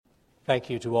Thank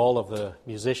you to all of the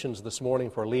musicians this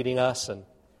morning for leading us, and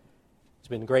it's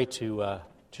been great to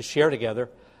share together.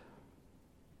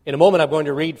 In a moment, I'm going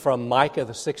to read from Micah,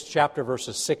 the 6th chapter,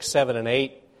 verses 6, 7, and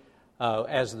 8.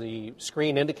 As the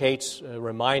screen indicates, a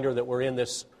reminder that we're in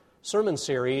this sermon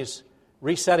series,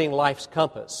 Resetting Life's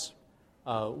Compass,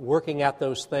 working at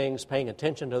those things, paying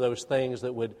attention to those things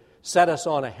that would set us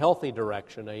on a healthy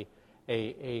direction,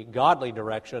 a godly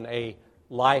direction, a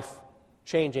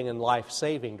life-changing and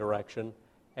life-saving direction.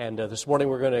 And this morning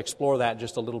we're going to explore that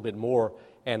just a little bit more.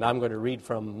 And I'm going to read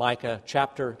from Micah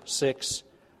chapter 6,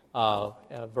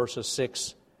 verses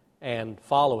 6 and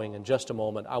following in just a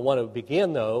moment. I want to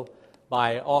begin, though,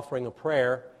 by offering a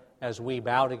prayer as we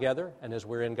bow together and as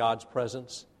we're in God's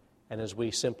presence and as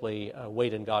we simply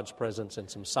wait in God's presence in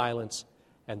some silence,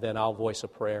 and then I'll voice a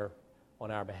prayer on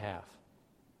our behalf.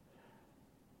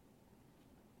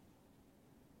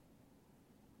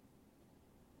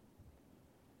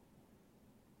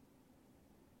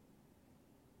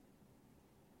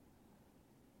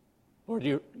 Lord,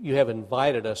 you have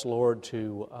invited us, Lord,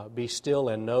 to be still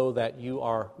and know that you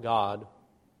are God,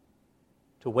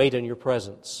 to wait in your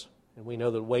presence. And we know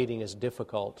that waiting is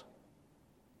difficult.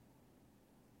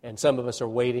 And some of us are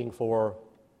waiting for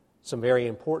some very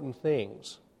important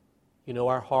things. You know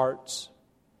our hearts.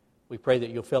 We pray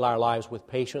that you'll fill our lives with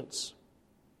patience.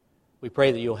 We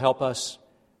pray that you'll help us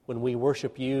when we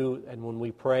worship you and when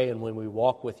we pray and when we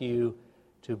walk with you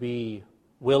to be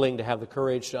willing to have the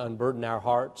courage to unburden our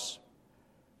hearts,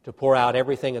 to pour out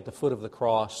everything at the foot of the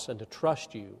cross, and to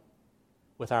trust you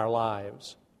with our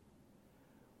lives.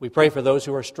 We pray for those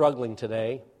who are struggling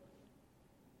today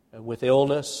with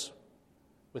illness,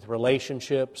 with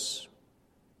relationships,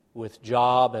 with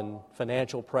job and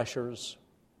financial pressures,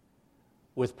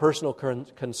 with personal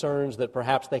concerns that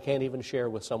perhaps they can't even share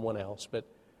with someone else. But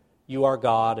you are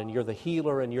God, and you're the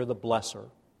healer, and you're the blesser.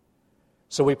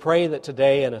 So we pray that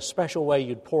today, in a special way,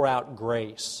 you'd pour out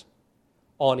grace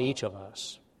on each of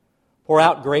us. Pour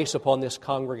out grace upon this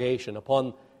congregation,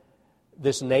 upon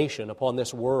this nation, upon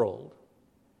this world,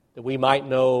 that we might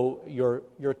know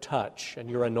your touch and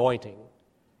your anointing,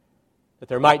 that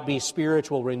there might be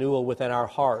spiritual renewal within our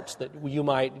hearts, that you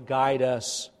might guide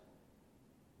us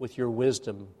with your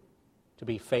wisdom to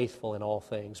be faithful in all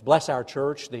things. Bless our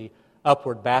church, the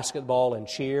Upward Basketball and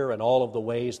Cheer, and all of the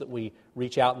ways that we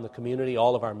reach out in the community,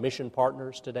 all of our mission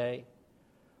partners today.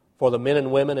 For the men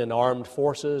and women in armed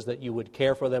forces, that you would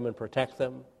care for them and protect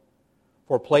them.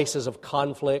 For places of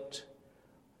conflict,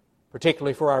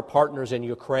 particularly for our partners in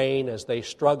Ukraine as they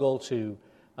struggle to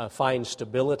find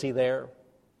stability there.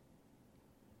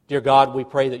 Dear God, we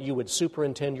pray that you would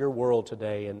superintend your world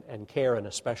today and care in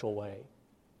a special way.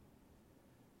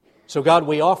 So God,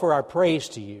 we offer our praise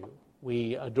to you.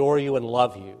 We adore you and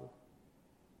love you.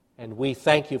 And we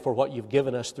thank you for what you've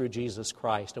given us through Jesus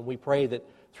Christ. And we pray that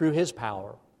through his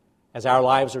power, as our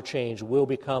lives are changed, we'll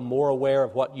become more aware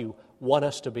of what you want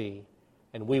us to be,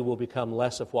 and we will become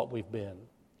less of what we've been.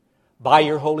 By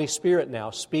your Holy Spirit now,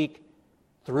 speak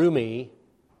through me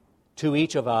to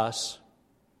each of us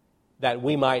that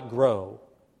we might grow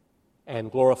and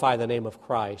glorify the name of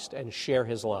Christ and share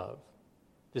his love.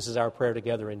 This is our prayer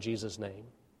together in Jesus' name.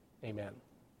 Amen.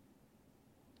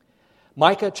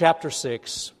 Micah chapter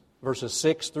 6, verses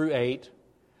 6 through 8,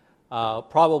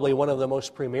 probably one of the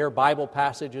most premier Bible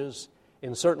passages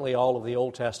in certainly all of the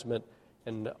Old Testament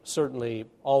and certainly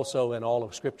also in all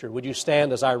of Scripture. Would you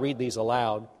stand as I read these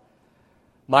aloud?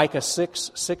 Micah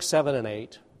 6, 7, and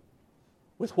 8.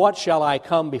 With what shall I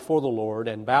come before the Lord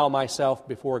and bow myself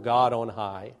before God on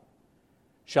high?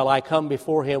 Shall I come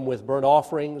before him with burnt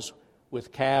offerings,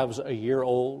 with calves a year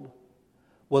old?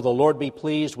 Will the Lord be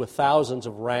pleased with thousands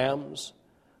of rams,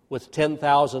 with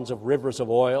 10,000s of rivers of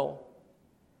oil?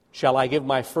 Shall I give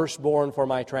my firstborn for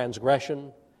my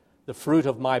transgression, the fruit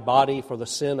of my body for the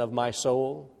sin of my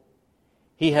soul?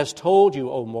 He has told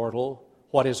you, O mortal,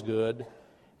 what is good,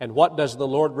 and what does the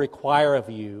Lord require of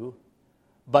you,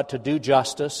 but to do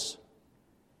justice,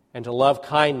 and to love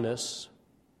kindness,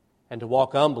 and to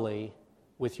walk humbly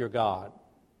with your God.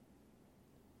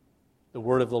 The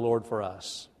word of the Lord for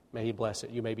us. May he bless it.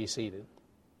 You may be seated.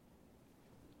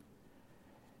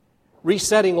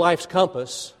 Resetting life's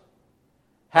compass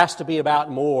has to be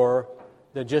about more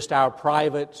than just our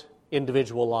private,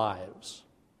 individual lives.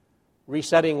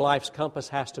 Resetting life's compass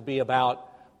has to be about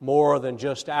more than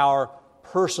just our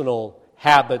personal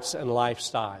habits and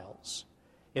lifestyles.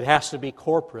 It has to be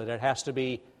corporate. It has to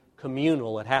be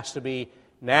communal. It has to be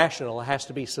national. It has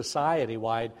to be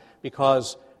society-wide,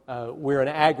 because we're an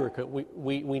aggregate.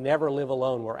 We never live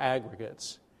alone. We're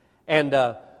aggregates. And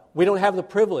we don't have the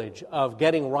privilege of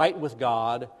getting right with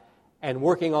God and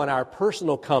working on our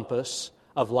personal compass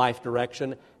of life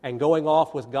direction and going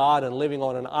off with God and living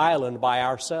on an island by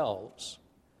ourselves.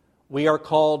 We are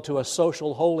called to a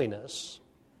social holiness.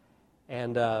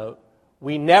 And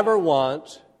we never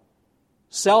want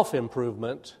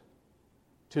self-improvement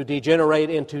to degenerate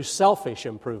into selfish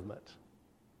improvement,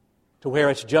 to where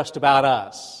it's just about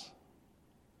us,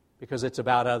 because it's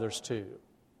about others too.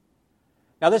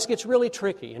 Now this gets really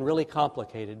tricky and really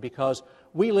complicated because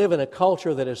we live in a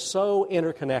culture that is so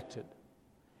interconnected.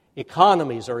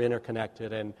 Economies are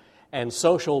interconnected and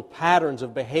social patterns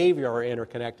of behavior are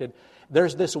interconnected.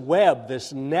 There's this web,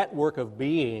 this network of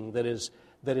being that is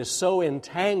so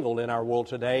entangled in our world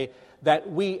today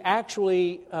that we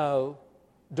actually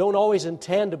don't always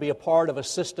intend to be a part of a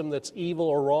system that's evil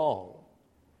or wrong.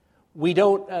 We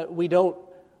don't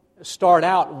start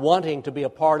out wanting to be a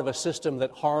part of a system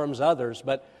that harms others,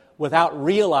 but without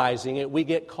realizing it, we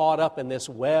get caught up in this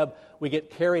web. We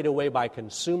get carried away by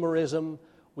consumerism.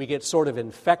 We get sort of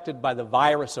infected by the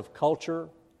virus of culture,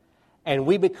 and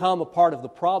we become a part of the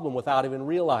problem without even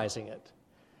realizing it.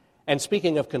 And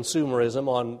speaking of consumerism,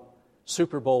 on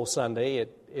Super Bowl Sunday,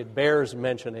 it bears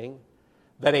mentioning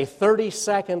that a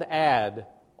 30-second ad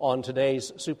on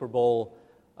today's Super Bowl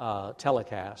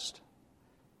telecast,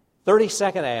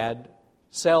 30-second ad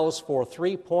sells for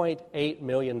 $3.8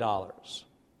 million.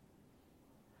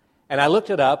 And I looked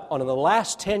it up. On the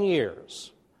last 10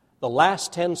 years, the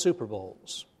last 10 Super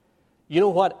Bowls, you know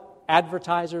what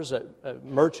advertisers,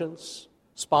 merchants,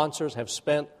 sponsors have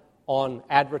spent on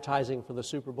advertising for the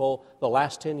Super Bowl the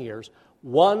last 10 years?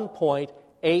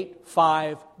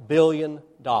 $1.85 billion.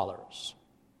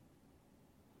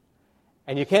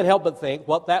 And you can't help but think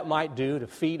what that might do to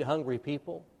feed hungry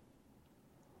people,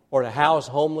 or to house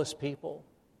homeless people,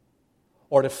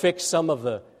 or to fix some of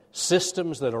the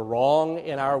systems that are wrong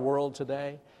in our world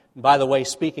today. And by the way,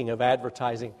 speaking of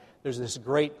advertising, there's this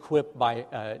great quip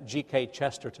by G.K.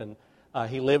 Chesterton.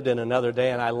 He lived in another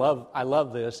day, and I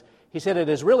love this. He said, "It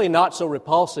is really not so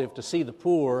repulsive to see the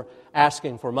poor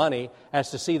asking for money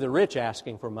as to see the rich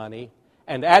asking for money,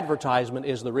 and advertisement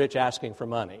is the rich asking for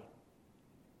money."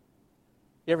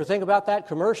 You ever think about that?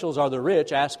 Commercials are the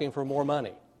rich asking for more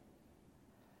money.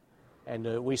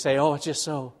 And we say, oh, it's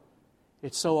so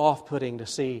off-putting to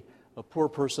see a poor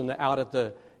person out at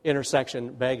the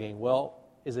intersection begging. Well,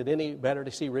 is it any better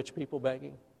to see rich people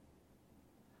begging?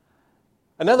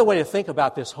 Another way to think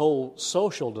about this whole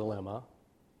social dilemma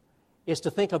is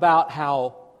to think about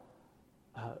how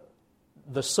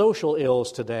the social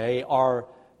ills today are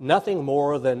nothing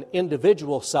more than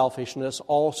individual selfishness,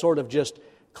 all sort of just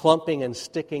clumping and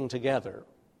sticking together,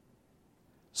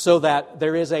 so that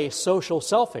there is a social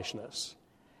selfishness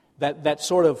that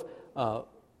sort of,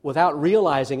 without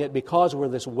realizing it, because we're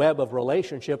this web of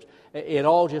relationships, it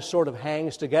all just sort of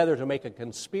hangs together to make a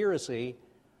conspiracy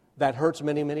that hurts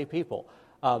many, many people.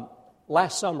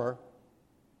 Last summer,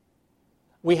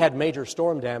 we had major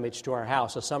storm damage to our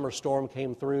house. A summer storm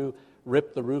came through,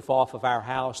 ripped the roof off of our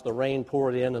house. The rain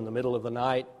poured in the middle of the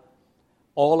night.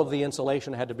 All of the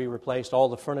insulation had to be replaced. All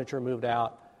the furniture moved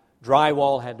out.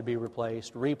 Drywall had to be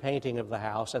replaced. Repainting of the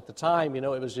house. At the time, it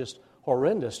was just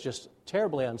horrendous, just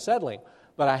terribly unsettling.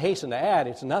 But I hasten to add,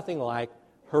 it's nothing like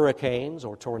hurricanes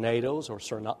or tornadoes or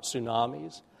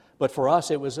tsunamis. But for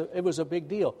us, it was a big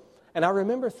deal. And I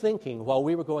remember thinking, while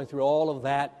we were going through all of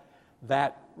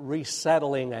that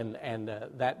resettling and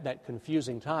that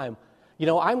confusing time,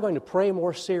 I'm going to pray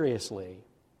more seriously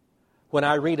when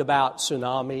I read about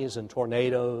tsunamis and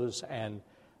tornadoes and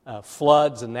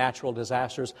floods and natural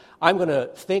disasters. I'm going to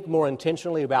think more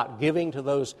intentionally about giving to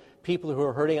those people who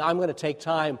are hurting. I'm going to take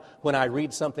time when I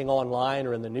read something online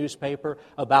or in the newspaper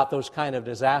about those kind of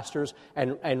disasters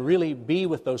and really be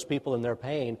with those people in their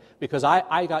pain, because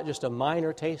I got just a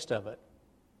minor taste of it.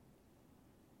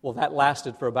 Well, that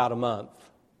lasted for about a month.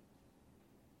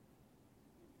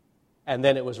 And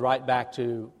then it was right back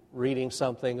to reading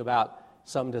something about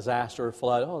some disaster or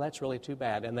flood. Oh, that's really too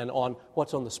bad. And then on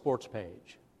what's on the sports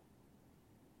page.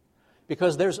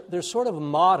 Because there's sort of a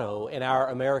motto in our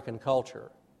American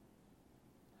culture.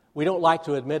 We don't like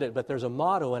to admit it, but there's a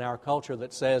motto in our culture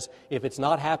that says, if it's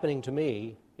not happening to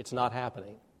me, it's not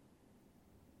happening.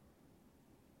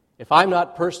 If I'm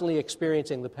not personally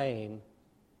experiencing the pain,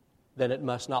 then it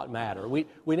must not matter. We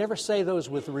never say those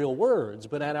with real words,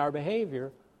 but in our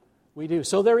behavior, we do.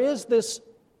 So there is this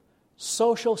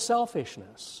social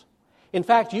selfishness. In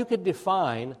fact, you could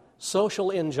define social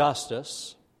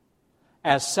injustice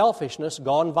as selfishness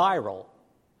gone viral.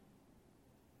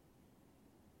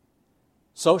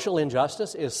 Social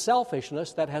injustice is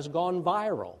selfishness that has gone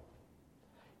viral.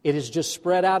 It is just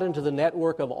spread out into the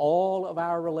network of all of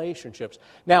our relationships.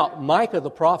 Now, Micah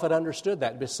the prophet understood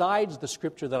that. Besides the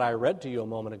scripture that I read to you a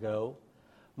moment ago,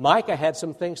 Micah had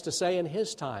some things to say in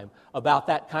his time about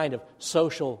that kind of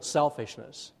social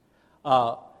selfishness.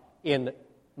 In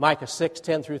Micah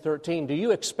 6:10 through 13, do you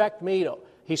expect me to,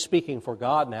 he's speaking for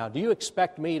God now, do you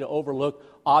expect me to overlook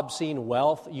obscene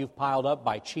wealth you've piled up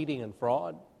by cheating and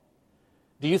fraud?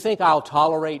 Do you think I'll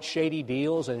tolerate shady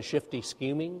deals and shifty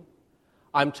scheming?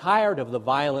 I'm tired of the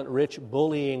violent rich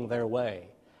bullying their way.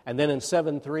 And then in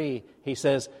 7:3, he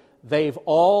says, they've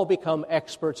all become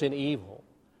experts in evil.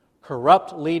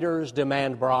 Corrupt leaders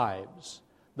demand bribes.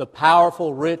 The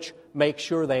powerful rich make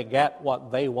sure they get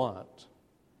what they want.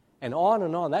 And on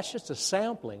and on. That's just a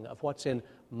sampling of what's in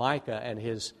Micah and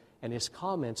his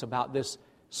comments about this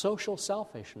social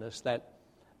selfishness that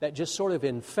just sort of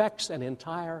infects an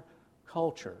entire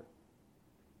culture.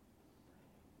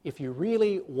 If you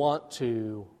really want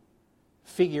to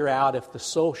figure out if the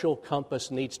social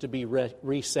compass needs to be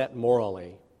reset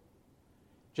morally,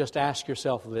 just ask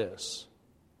yourself this.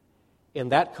 In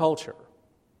that culture,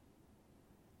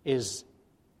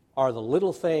 are the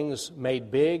little things made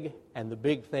big and the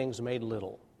big things made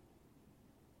little?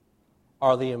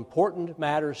 Are the important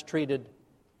matters treated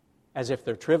as if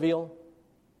they're trivial?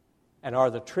 And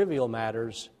are the trivial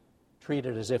matters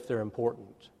treated as if they're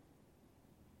important?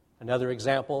 Another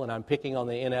example, and I'm picking on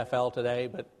the NFL today,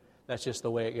 but that's just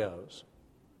the way it goes.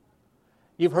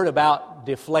 You've heard about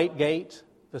Deflategate,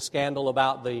 the scandal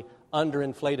about the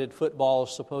underinflated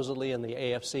footballs supposedly in the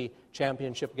AFC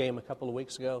Championship game a couple of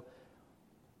weeks ago.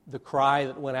 The cry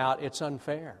that went out, it's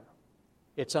unfair.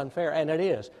 It's unfair, and it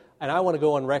is. And I want to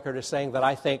go on record as saying that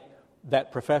I think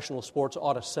that professional sports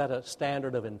ought to set a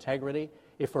standard of integrity,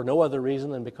 if for no other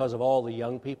reason than because of all the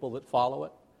young people that follow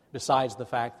it, besides the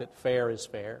fact that fair is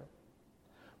fair.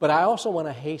 But I also want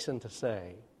to hasten to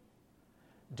say,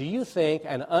 do you think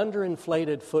an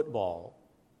underinflated football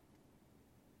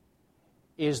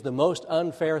is the most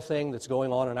unfair thing that's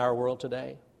going on in our world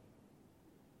today?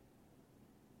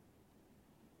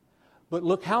 But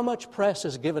look how much press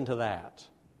is given to that.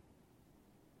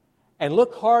 And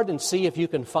look hard and see if you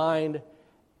can find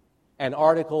an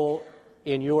article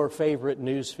in your favorite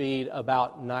news feed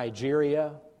about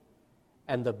Nigeria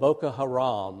and the Boko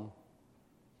Haram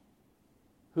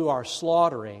who are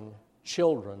slaughtering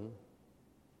children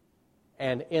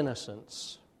and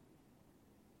innocents.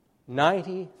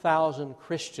 90,000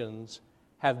 Christians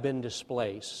have been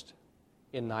displaced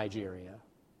in Nigeria.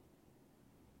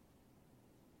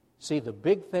 See, the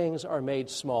big things are made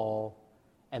small,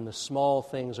 and the small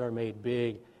things are made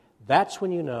big. That's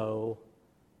when you know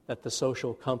that the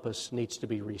social compass needs to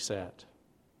be reset.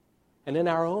 And in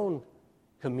our own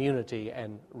community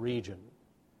and region,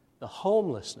 the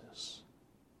homelessness,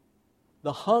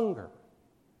 the hunger,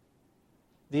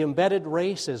 the embedded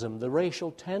racism, the racial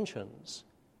tensions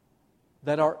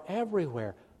that are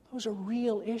everywhere, those are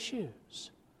real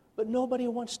issues. But nobody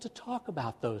wants to talk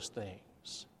about those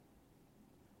things.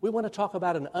 We want to talk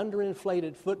about an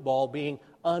underinflated football being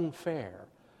unfair.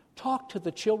 Talk to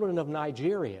the children of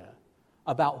Nigeria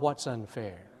about what's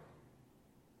unfair.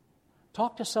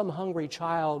 Talk to some hungry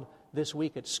child this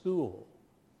week at school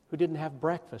who didn't have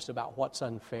breakfast about what's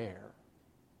unfair.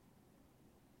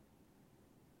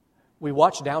 We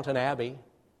watch Downton Abbey,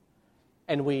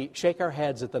 and we shake our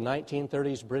heads at the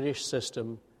 1930s British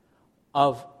system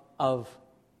of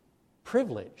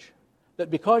privilege. That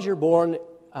because you're born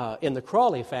in the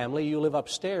Crawley family, you live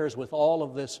upstairs with all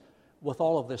of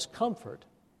this comfort.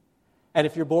 And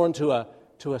if you're born to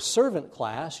a servant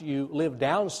class, you live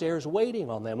downstairs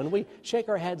waiting on them. And we shake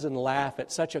our heads and laugh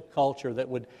at such a culture that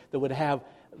would have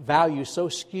values so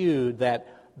skewed that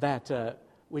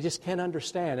we just can't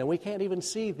understand. And we can't even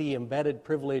see the embedded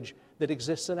privilege that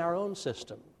exists in our own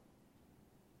system.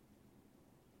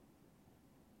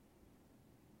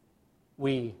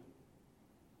 We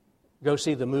go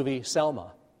see the movie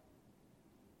Selma.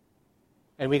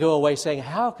 And we go away saying,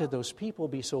 how could those people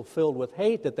be so filled with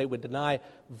hate that they would deny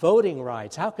voting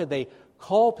rights? How could they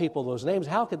call people those names?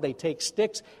 How could they take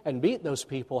sticks and beat those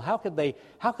people? How could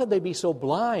they be so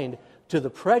blind to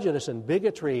the prejudice and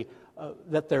bigotry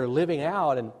that they're living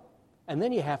out? And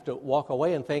then you have to walk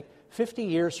away and think, 50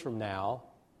 years from now,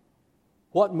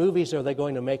 what movies are they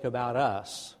going to make about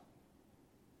us?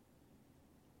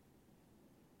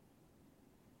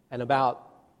 And about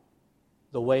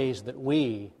the ways that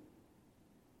we,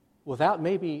 without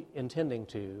maybe intending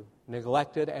to,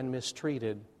 neglected and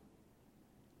mistreated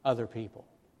other people.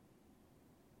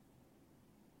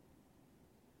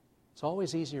 It's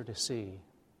always easier to see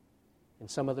in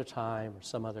some other time or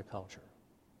some other culture.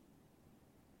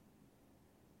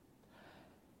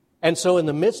 And so in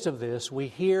the midst of this, we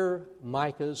hear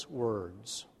Micah's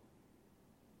words.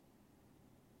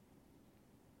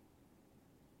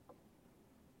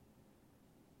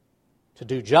 To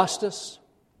do justice,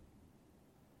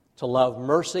 to love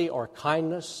mercy or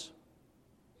kindness,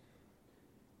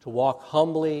 to walk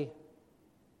humbly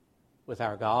with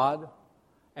our God.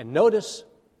 And notice,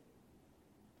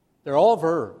 they're all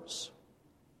verbs.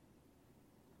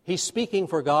 He's speaking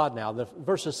for God now. The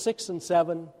verses 6 and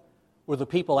 7 were the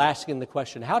people asking the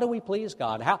question, how do we please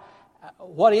God?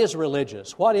 What is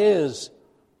religious? What is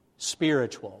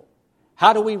spiritual?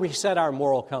 How do we reset our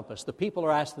moral compass? The people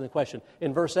are asking the question.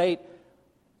 In verse 8,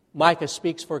 Micah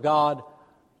speaks for God,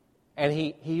 and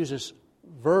he uses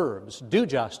verbs. Do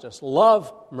justice,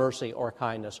 love mercy or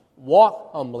kindness,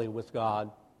 walk humbly with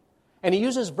God. And he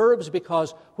uses verbs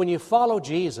because when you follow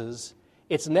Jesus,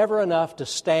 it's never enough to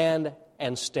stand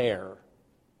and stare.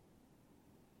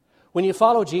 When you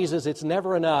follow Jesus, it's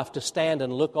never enough to stand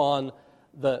and look on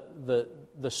the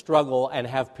struggle and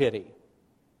have pity.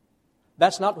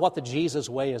 That's not what the Jesus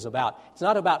way is about. It's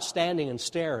not about standing and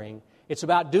staring. It's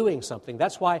about doing something.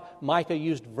 That's why Micah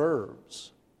used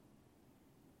verbs.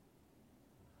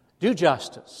 Do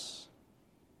justice,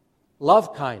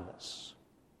 love kindness,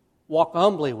 walk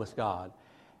humbly with God.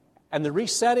 And the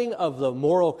resetting of the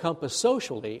moral compass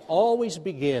socially always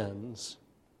begins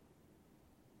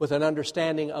with an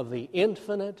understanding of the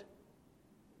infinite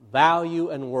value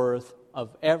and worth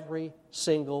of every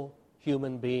single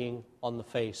human being on the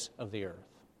face of the earth.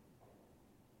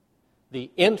 The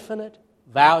infinite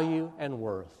value and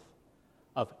worth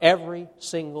of every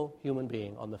single human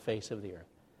being on the face of the earth.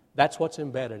 That's what's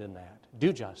embedded in that.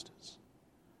 Do justice.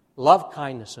 Love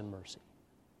kindness and mercy.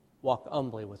 Walk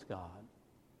humbly with God.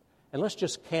 And let's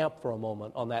just camp for a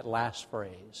moment on that last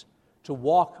phrase. To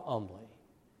walk humbly.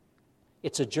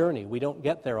 It's a journey. We don't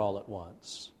get there all at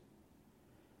once.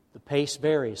 The pace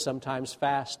varies, sometimes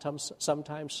fast,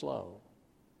 sometimes slow.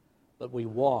 But we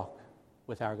walk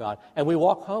with our God. And we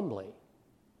walk humbly.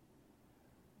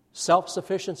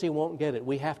 Self-sufficiency won't get it.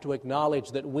 We have to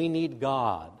acknowledge that we need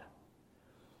God.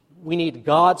 We need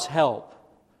God's help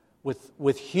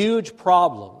with huge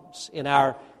problems in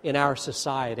our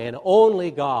society, and only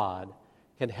God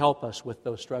can help us with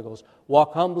those struggles.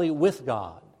 Walk humbly with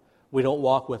God. We don't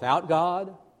walk without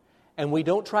God, and we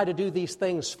don't try to do these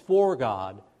things for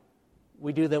God.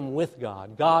 We do them with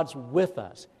God. God's with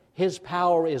us. His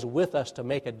power is with us to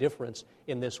make a difference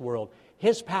in this world.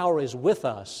 His power is with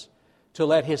us to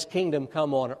let His kingdom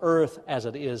come on earth as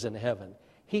it is in heaven.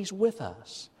 He's with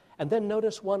us. And then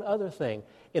notice one other thing.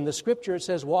 In the Scripture it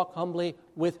says, walk humbly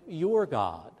with your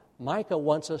God. Micah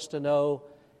wants us to know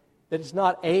that it's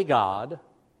not a God,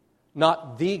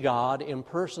 not the God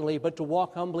impersonally, but to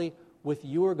walk humbly with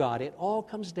your God. It all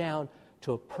comes down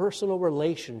to a personal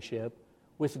relationship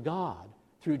with God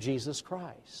through Jesus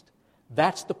Christ.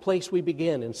 That's the place we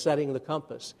begin in setting the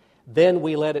compass. Then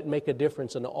we let it make a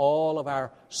difference in all of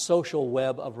our social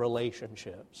web of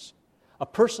relationships. A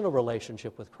personal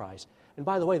relationship with Christ. And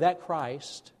by the way, that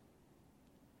Christ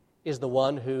is the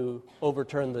one who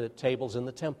overturned the tables in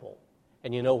the temple.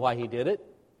 And you know why He did it?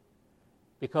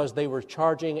 Because they were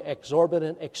charging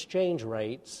exorbitant exchange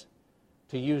rates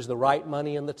to use the right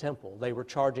money in the temple. They were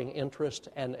charging interest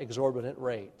and exorbitant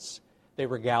rates. They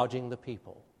were gouging the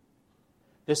people.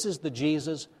 This is the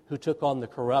Jesus who took on the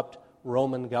corrupt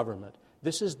Roman government.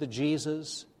 This is the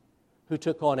Jesus who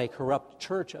took on a corrupt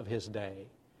church of His day.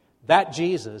 That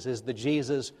Jesus is the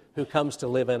Jesus who comes to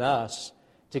live in us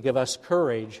to give us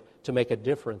courage to make a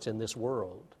difference in this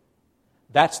world.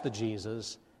 That's the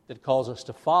Jesus that calls us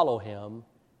to follow Him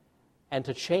and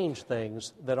to change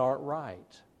things that aren't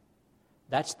right.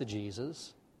 That's the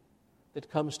Jesus that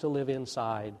comes to live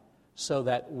inside so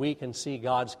that we can see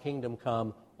God's kingdom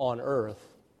come on earth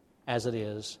as it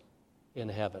is in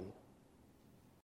heaven.